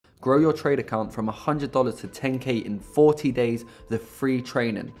Grow your trade account from $100 to 10K in 40 days, the free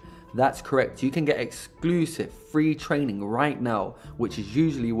training. That's correct. You can get exclusive free training right now, which is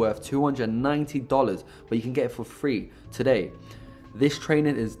usually worth $290, but you can get it for free today. This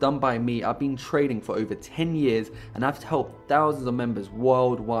training is done by me. I've been trading for over 10 years and I've helped thousands of members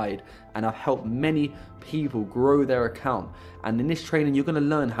worldwide, and I've helped many people grow their account. And in this training, you're going to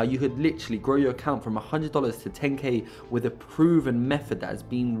learn how you could literally grow your account from $100 to 10K with a proven method that has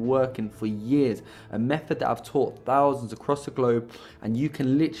been working for years, a method that I've taught thousands across the globe, and you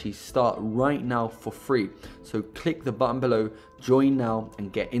can literally start right now for free. So click the button below, join now,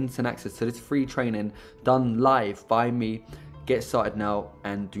 and get instant access to this free training done live by me. Get started now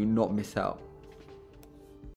and do not miss out.